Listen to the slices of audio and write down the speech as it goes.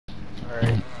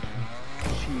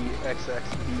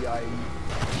XXBIE.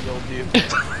 You'll do.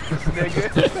 Nigga.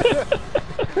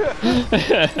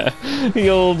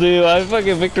 You'll do. I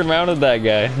fucking Victor mounted that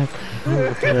guy.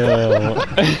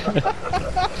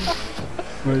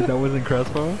 Wait, that wasn't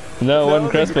Crespo? No, it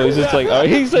wasn't Crespo. He's just like, oh,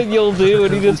 he said you'll do,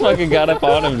 and he just fucking got up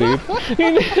on him, dude.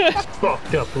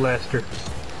 Fucked up, Lester.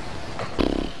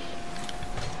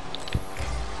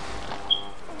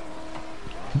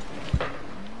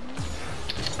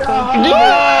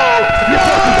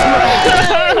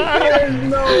 There's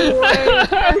no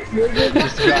way!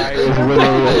 This guy It was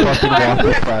literally a fucking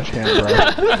water trash can, bro.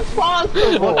 That's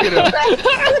impossible! Look at him.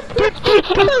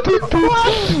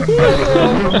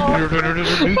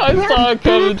 I saw it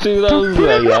coming too. That was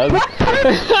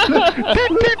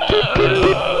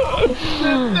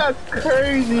That's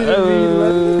crazy to me,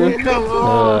 Lester. Come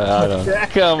on! I don't.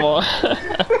 Come on.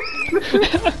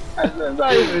 That's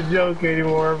not even a joke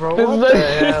anymore, bro. It's What not- the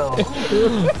hell?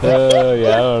 Yeah,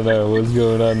 I don't know what's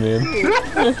going on, man.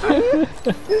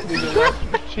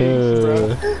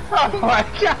 Oh my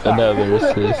god! Another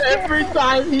assist. Every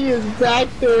time he is back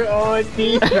there on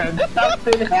defense,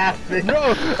 something happens.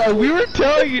 Bro, we were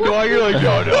telling you, Noah, you're like,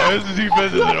 no, his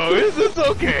defense isn't always. It's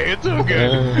okay, it's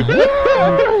okay.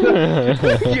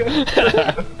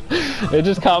 It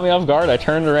just caught me off guard. I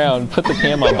turned around, put the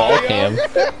cam on ball cam,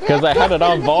 because I had it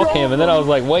on ball cam, and then I was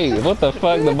like, wait, what the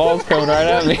fuck? The ball's coming right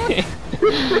at me.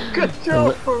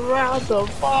 Control around the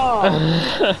ball.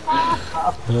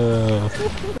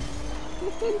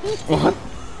 What?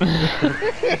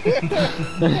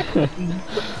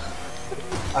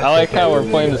 I like how we're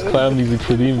playing this clown music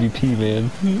for the MVP,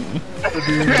 man.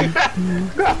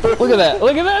 Look at that!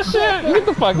 Look at that shit! Get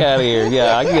the fuck out of here!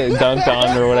 Yeah, I can get dunked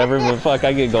on or whatever, but fuck,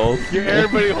 I get goals.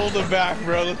 Everybody hold him back,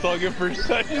 bro. Let's all get first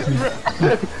touches, bro.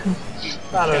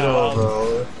 I don't know,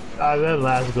 bro. That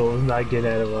last goal is not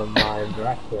getting out of my mind, bro.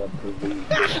 I can't believe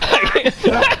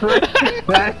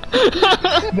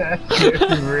that shit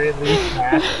really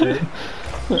happened.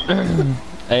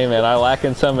 Hey man, I lack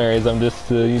in some areas. I'm just,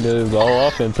 you know, all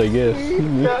offense, I guess.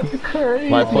 That's crazy.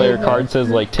 My player card says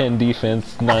like 10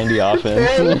 defense, 90 offense.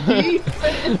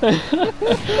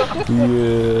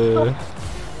 Yeah.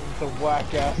 It's a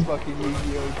whack ass fucking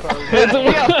Yu-Gi-Oh card.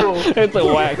 It's a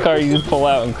whack card you can pull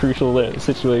out in crucial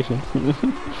situations.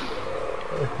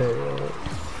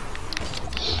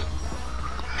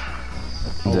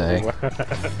 Dang.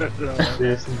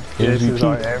 This is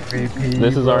our MVP.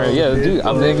 This is our, yeah, dude,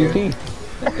 I'm the MVP.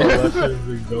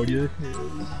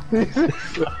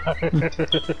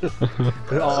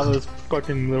 All those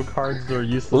fucking little cards are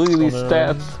useless. Look at these on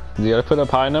stats. You gotta put up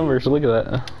high numbers. Look at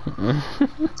that.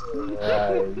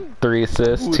 3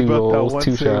 assists, 2 goals,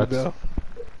 2 shots.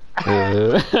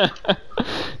 Yeah,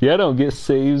 I don't get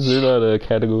saves. They're not a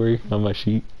category on my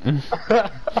sheet.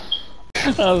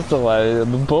 I was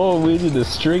delighted. The ball went in a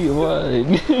straight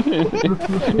line.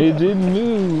 It didn't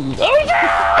move. Oh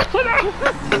yeah!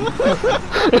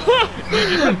 You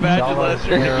just imagine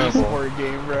Lester in an e-sport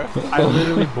game, bro. I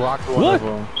literally blocked one Look.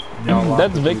 of them.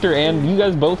 That's Victor, and you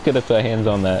guys both get a hands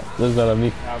on that. That's not on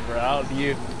me. Nah, bro, that was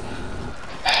you.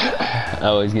 I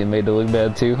always get made to look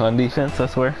bad too on defense, I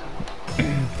swear.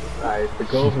 Alright, the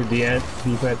goal for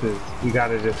defense is you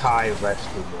gotta just hide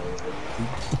Lester, man.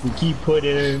 We keep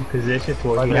putting him in positions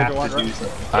where he has to do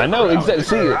something. I know, exactly.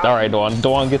 See it. Alright,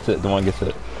 Dwan gets it. Dwan gets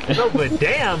it. No, but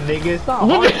damn, nigga, it's not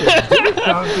hard to do something.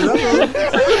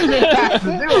 That's what we have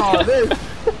to do all this.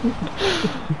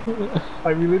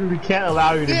 Like, we literally can't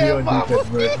allow you to be on defense,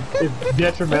 bro. It's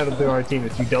detrimental to our team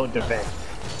if you don't defend.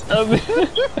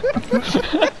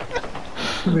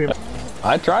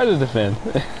 I try to defend.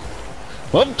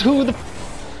 Up to the.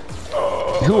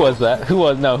 Who was that? Who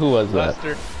was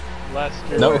that?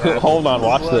 Lester. No, hold on.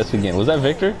 Watch this again. Was that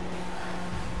Victor?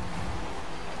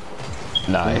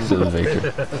 Nice, it was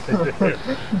Victor.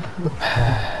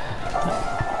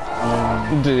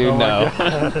 Dude, no.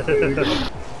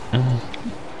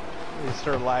 You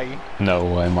start lagging. No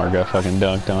way, Mark got fucking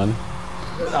dunked on.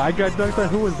 I got dunked on.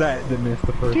 Who was that that missed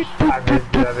the first? I missed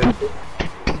it.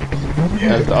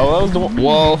 That was the one.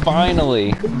 Whoa,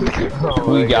 finally.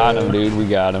 We got him, dude. We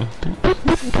got him.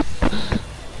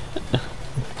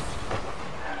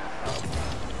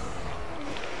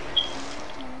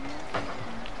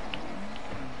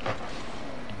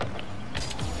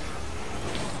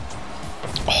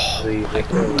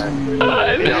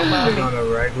 On a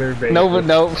regular basis. No, but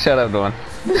no. Shut up, Dawn.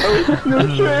 No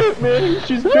shit, man.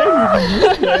 She's bigger than you.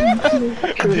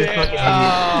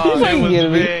 Damn, that was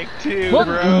big too, What?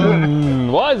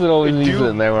 bro. Why is it always me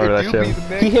sitting there whenever I do show be him?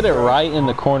 the He hit it next, bro. right in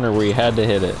the corner where he had to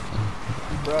hit it.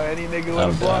 Bro, any nigga would I'm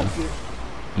have blocked done. it.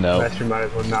 No. Lester might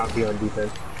as well not be on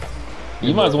defense.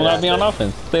 You might as well not be on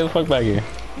offense. Stay the fuck back here.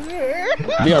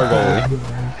 Be our goalie.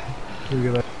 Look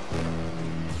at that.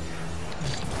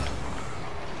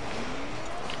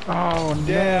 Oh no.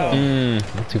 Damn.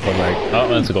 Too far back. Oh,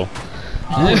 that's a goal.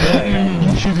 You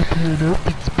should have put up.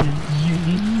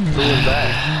 Who was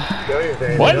that? Go ahead,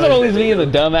 man. Why does it always be in the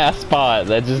dumbass spot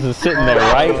that just is sitting there,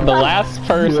 right? The last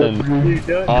person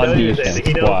on defense.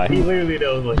 Why? He literally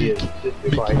knows what he is. Just be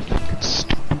quiet.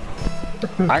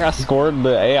 I got scored.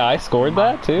 The AI scored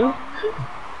that too.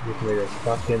 This nigga's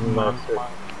fucking monster.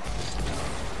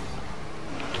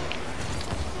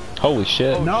 Holy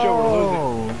shit!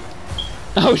 No.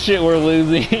 Oh shit, we're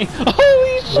losing.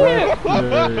 Holy shit!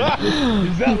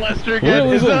 Is that Lester We're again?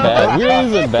 Is losing that bad. We're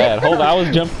losing bad. Hold on, I was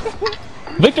jumping.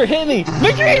 Victor hit me!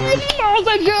 Victor hit me! As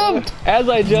I jumped! As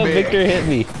I jumped, Victor hit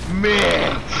me.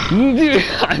 Man. Dude,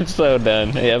 I'm so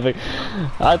done. Yeah,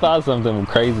 I thought something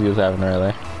crazy was happening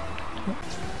earlier.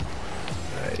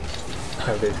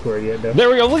 Have they scored yet, though? There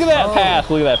we go. Look at that pass.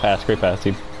 Look at that pass. Great pass,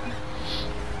 dude.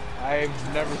 I've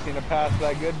never seen a pass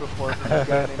that good before from a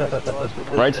guy named Mr.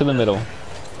 Lester. Right to the middle.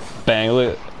 Bang.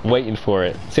 Look, waiting for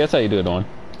it. See, that's how you do it, Dawn.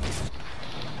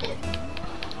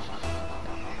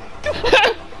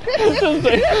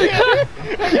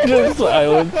 Just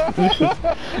silence.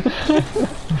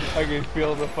 I can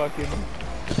feel the fucking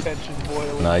tension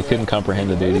boiling. No, he couldn't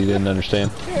comprehend it, dude. He didn't understand.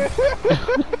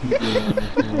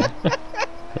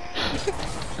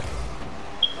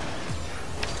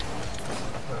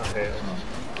 Oh, hell.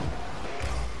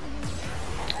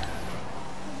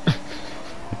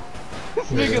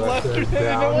 Nigga Lester said, you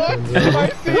know what? I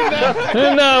see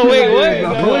that. No, wait, what?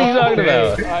 What are you talking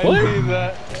about? I What? see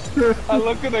that. I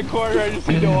look in the corner, I just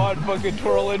see Noah fucking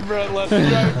twirling Brett Lester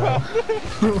driving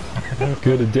past.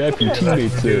 Good adapt your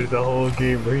teammates Dude, the whole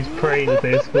game where he's praying that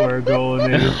they score a goal,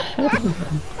 nigga.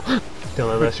 Don't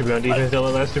let Lester be on defense, don't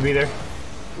let Lester be there.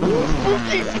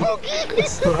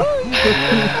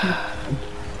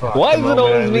 Why is it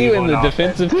always me in the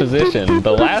defensive position?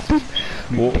 The last...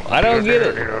 Well, I don't get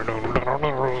it.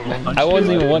 I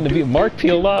wasn't even one to be... Mark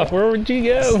peeled off. Where would you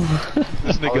go?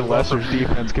 This nigga Lester's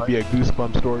defense could be a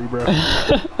goosebump story, bro.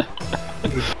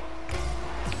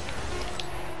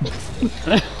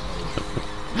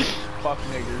 Fuck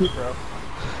niggers, bro.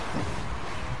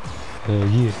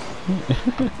 Yeah.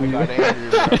 I got angry,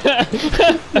 bro.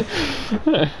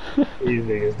 These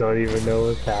niggas don't even know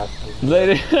what's happening.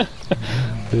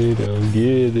 They don't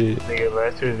get it. Nigga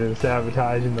Lester's been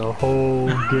sabotaging the whole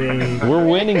game. We're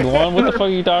winning, Juan. What the fuck are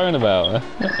you talking about?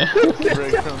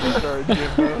 Break from the start,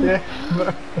 Jimbo. Yeah.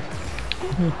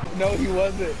 No, he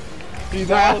wasn't. See,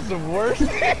 that was the worst. He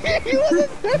wasn't.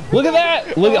 Look at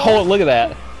that! Look at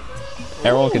that.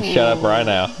 Everyone can shut up right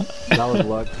now. That was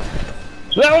luck.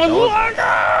 That was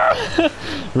luck!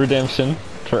 Redemption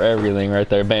for everything right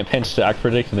there. Bam, pinch I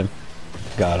predicted him.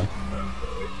 Got him.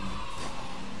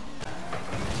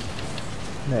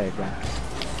 There you go.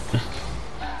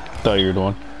 Thought you were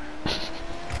doing.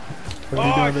 Oh,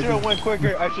 I should have went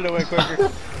quicker. I should have went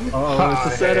quicker. Oh, it's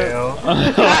a setup.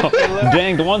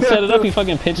 Dang, the one set it up, he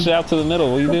fucking pitched it out to the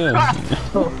middle. What are you doing?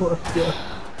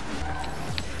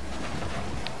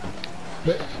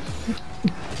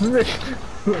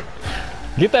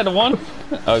 Get that to one.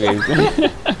 Okay.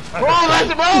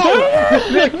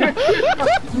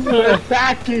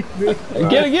 Attacking me.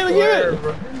 Get it.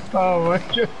 Oh my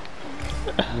god.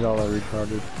 Y'all are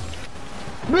retarded.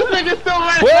 This nigga's still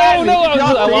right. Whoa, no,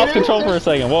 I lost control for a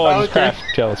second. Whoa, I just crashed.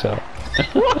 Chill.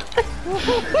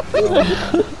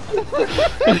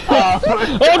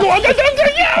 Oh, go on,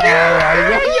 yeah!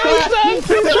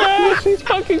 He's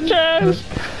fucking trash.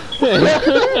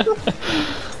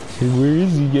 Where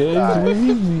is he, guys? Where is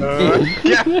he?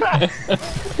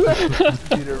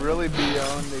 Need to really be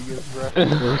on niggas, bro.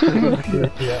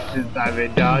 I've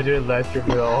been dodging Lester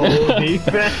for the whole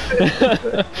defense.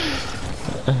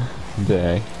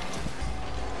 Dang.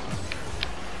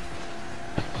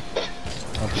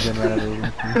 Once again, ran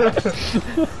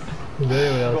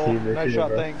out of Goal. Nice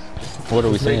shot, thanks. What are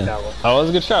we saying? that one. Oh, that was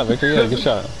a good shot, Victor. Yeah, good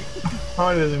shot.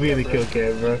 How does it be the kill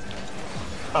cam, bro?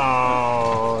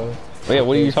 Oh. Wait,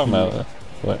 what are you talking about?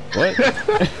 What?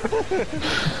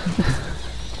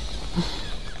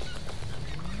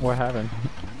 What happened?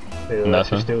 Dude, Nothing.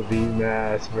 Lester still beating my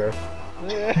ass, bro.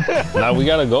 Nah, we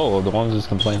got a goal. The ones just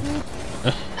complaining.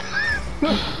 You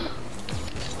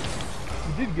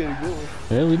did get a goal.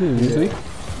 Yeah, we did. You see?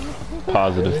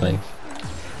 Positive things.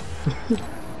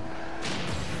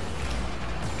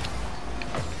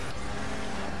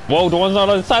 Whoa, the one's not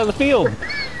on the side of the field.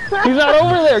 He's not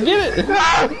over there. Get it.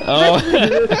 Oh.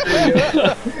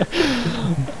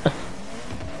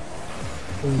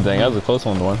 Dang, that was a close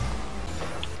one, the one.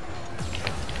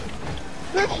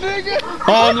 This nigga!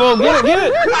 Oh no, get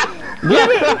it! Get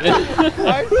it!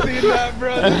 I seen that,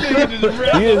 bro. This nigga just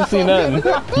ran. You didn't see nothing.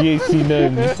 You ain't see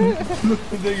nothing. This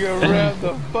nigga ran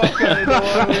the fuck out of the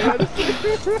one.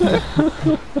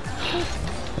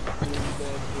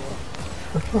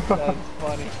 That's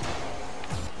funny.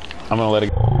 I'm gonna let it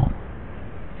go.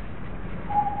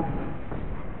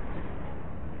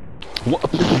 What?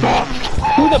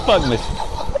 Who the fuck missed?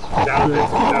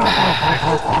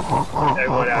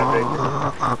 Everyone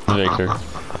out Victor.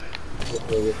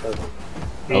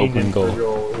 Open goal.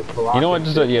 You know what?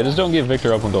 Just don't give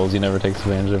Victor open goals. He never takes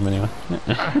advantage of them anyway.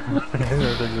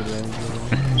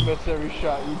 Miss every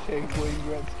shot you take, Wayne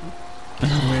Gretzky.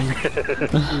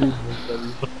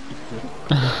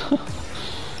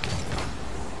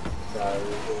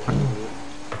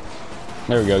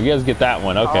 There we go. You guys get that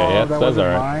one. Okay, yeah, that's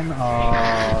alright.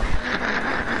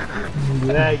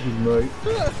 Laggy, mate.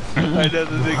 I know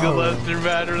the nigga Lester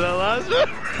matter that last one.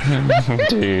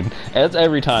 Dude, that's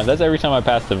every time. That's every time I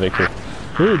pass to Victor.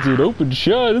 Oh, it's an open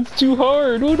shot. It's too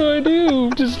hard. What do I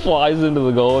do? Just flies into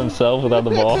the goal himself without the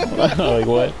ball. Like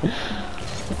what?